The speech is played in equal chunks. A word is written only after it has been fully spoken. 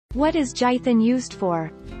What is Jython used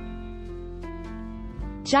for?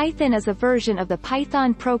 Jython is a version of the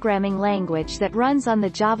Python programming language that runs on the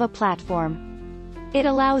Java platform. It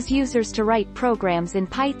allows users to write programs in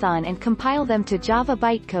Python and compile them to Java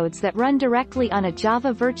bytecodes that run directly on a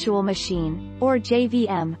Java Virtual Machine, or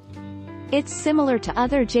JVM. It's similar to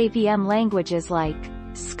other JVM languages like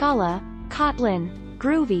Scala, Kotlin,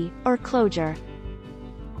 Groovy, or Clojure.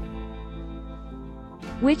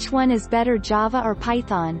 Which one is better, Java or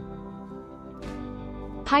Python?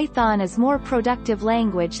 Python is more productive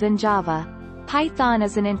language than Java. Python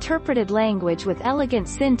is an interpreted language with elegant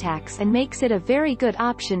syntax and makes it a very good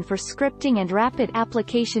option for scripting and rapid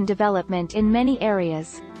application development in many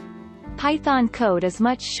areas. Python code is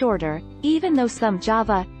much shorter, even though some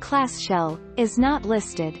Java class shell is not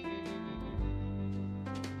listed.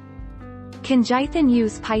 Can Jython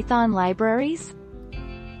use Python libraries?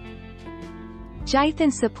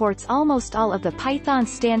 Jython supports almost all of the Python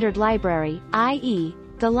standard library, i.e.,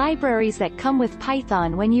 the libraries that come with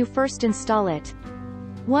Python when you first install it.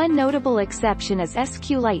 One notable exception is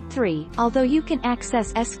SQLite 3, although you can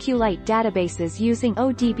access SQLite databases using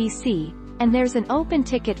ODBC, and there's an open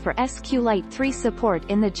ticket for SQLite 3 support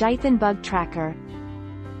in the Jython bug tracker.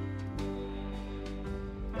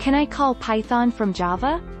 Can I call Python from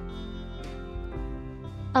Java?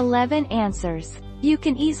 11 answers. You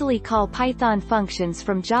can easily call Python functions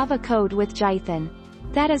from Java code with Jython.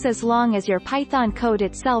 That is as long as your Python code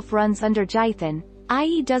itself runs under Jython,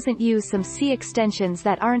 i.e. doesn't use some C extensions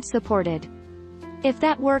that aren't supported. If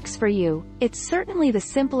that works for you, it's certainly the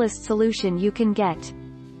simplest solution you can get.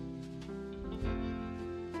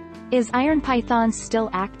 Is IronPython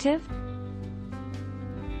still active?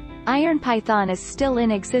 IronPython is still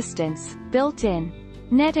in existence, built in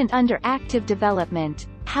 .NET and under active development,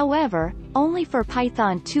 however, only for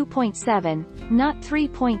Python 2.7, not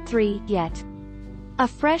 3.3, yet. A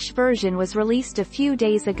fresh version was released a few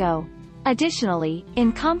days ago. Additionally,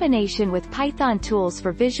 in combination with Python tools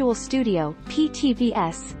for Visual Studio,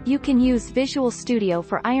 PTVS, you can use Visual Studio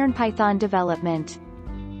for IronPython development.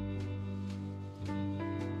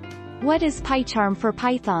 What is PyCharm for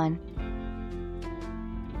Python?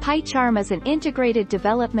 PyCharm is an integrated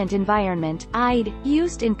development environment, IDE,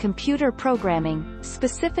 used in computer programming,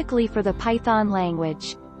 specifically for the Python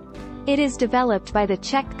language. It is developed by the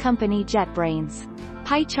Czech company JetBrains.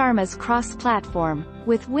 PyCharm is cross-platform,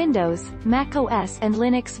 with Windows, macOS and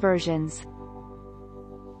Linux versions.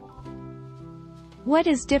 What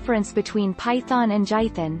is difference between Python and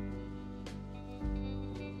Jython?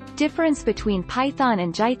 Difference between Python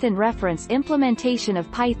and Jython: reference implementation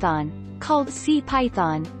of Python, called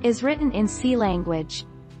CPython, is written in C language.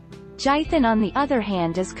 Jython on the other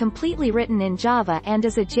hand is completely written in Java and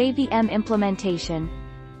is a JVM implementation.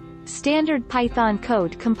 Standard Python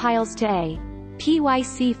code compiles to a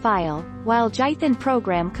PYC file, while Jython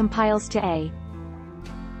program compiles to a.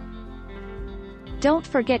 Don't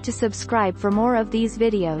forget to subscribe for more of these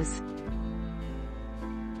videos.